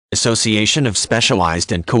Association of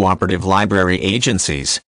Specialized and Cooperative Library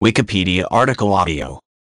Agencies, Wikipedia article audio.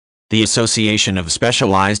 The Association of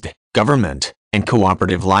Specialized, Government, and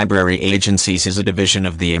Cooperative Library Agencies is a division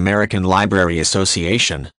of the American Library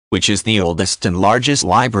Association, which is the oldest and largest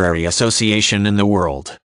library association in the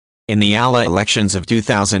world. In the ALA elections of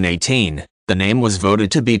 2018, the name was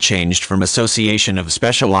voted to be changed from Association of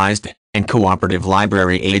Specialized and Cooperative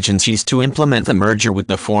Library Agencies to implement the merger with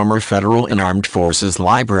the former Federal and Armed Forces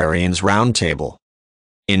Librarians Roundtable.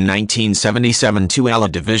 In 1977, two ALA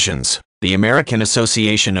divisions, the American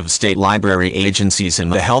Association of State Library Agencies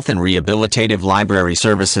and the Health and Rehabilitative Library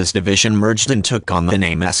Services Division, merged and took on the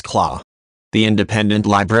name SCLA. The independent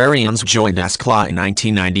librarians joined SCLA in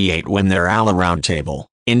 1998 when their ALA Roundtable,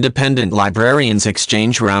 Independent Librarians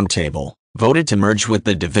Exchange Roundtable, voted to merge with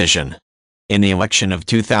the division. In the election of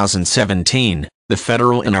 2017, the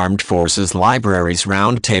Federal and Armed Forces Libraries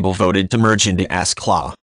Roundtable voted to merge into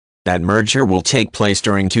SCLA. That merger will take place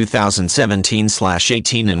during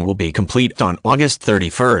 2017/18 and will be complete on August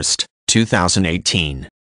 31, 2018.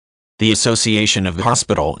 The Association of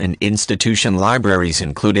Hospital and Institution Libraries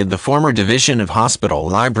included the former Division of Hospital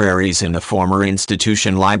Libraries and the former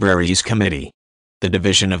Institution Libraries Committee. The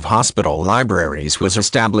Division of Hospital Libraries was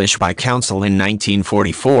established by Council in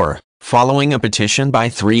 1944, following a petition by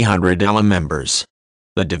 300 ALA members.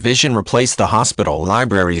 The division replaced the Hospital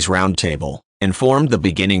Libraries Roundtable, and formed the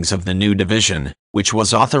beginnings of the new division, which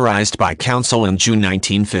was authorized by Council in June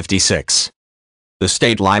 1956. The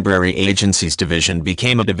State Library Agencies Division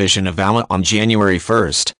became a division of ALA on January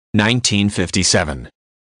 1, 1957.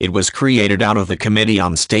 It was created out of the Committee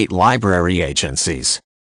on State Library Agencies.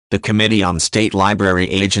 The Committee on State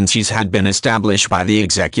Library Agencies had been established by the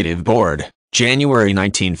Executive Board, January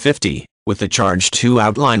 1950, with the charge to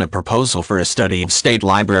outline a proposal for a study of state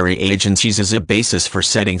library agencies as a basis for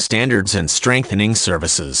setting standards and strengthening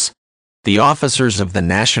services. The officers of the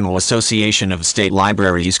National Association of State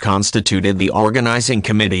Libraries constituted the organizing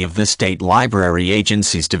committee of the State Library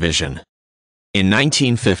Agencies Division. In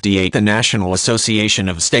 1958, the National Association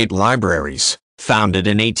of State Libraries, founded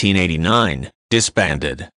in 1889,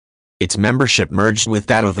 disbanded. Its membership merged with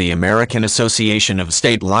that of the American Association of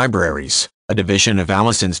State Libraries, a division of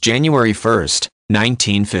ALA since January 1,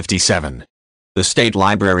 1957. The State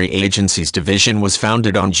Library Agencies Division was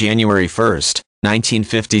founded on January 1,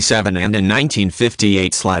 1957, and in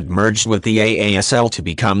 1958 SLAD merged with the AASL to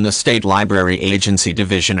become the State Library Agency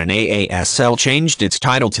Division, and AASL changed its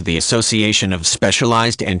title to the Association of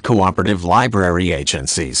Specialized and Cooperative Library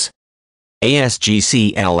Agencies.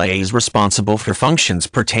 ASGCLA is responsible for functions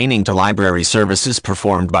pertaining to library services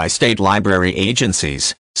performed by state library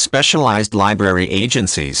agencies, specialized library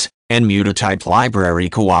agencies, and mutatype library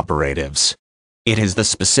cooperatives. It has the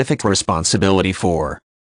specific responsibility for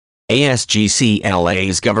ASGCLA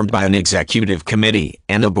is governed by an executive committee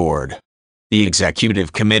and a board. The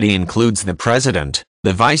executive committee includes the president,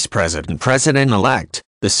 the vice president, president-elect,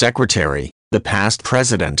 the secretary, the past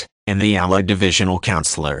president, and the ALA divisional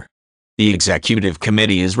counselor. The executive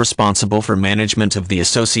committee is responsible for management of the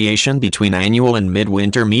association between annual and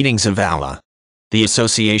midwinter meetings of ALA. The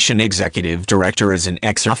association executive director is an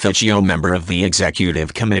ex officio member of the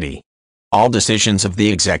executive committee. All decisions of the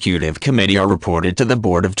executive committee are reported to the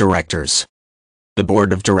board of directors. The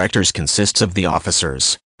board of directors consists of the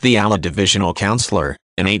officers, the ALA divisional counselor,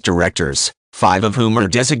 and 8 directors, 5 of whom are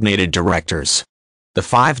designated directors. The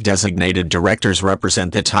 5 designated directors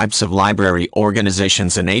represent the types of library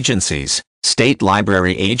organizations and agencies: state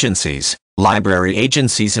library agencies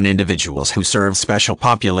and individuals who serve special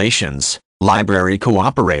populations, library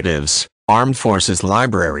cooperatives, armed forces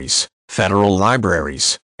libraries, federal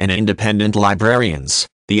libraries, and independent librarians.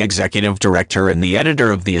 The executive director and the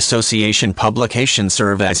editor of the association publication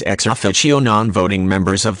serve as ex officio non-voting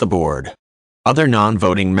members of the board. Other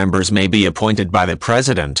non-voting members may be appointed by the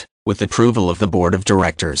president, with approval of the board of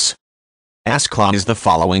directors. ASCLA is the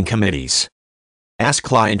following committees.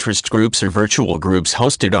 ASCLA interest groups are virtual groups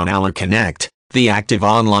hosted on ALA Connect, the active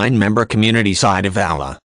online member community side of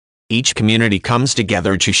ALA. Each community comes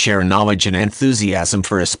together to share knowledge and enthusiasm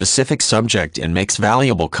for a specific subject and makes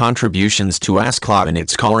valuable contributions to ASCLA in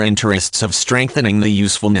its core interests of strengthening the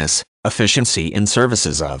usefulness, efficiency, and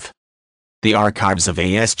services of. The archives of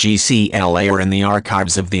ASGCLA are in the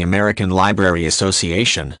archives of the American Library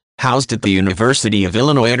Association, housed at the University of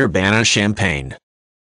Illinois at Urbana-Champaign,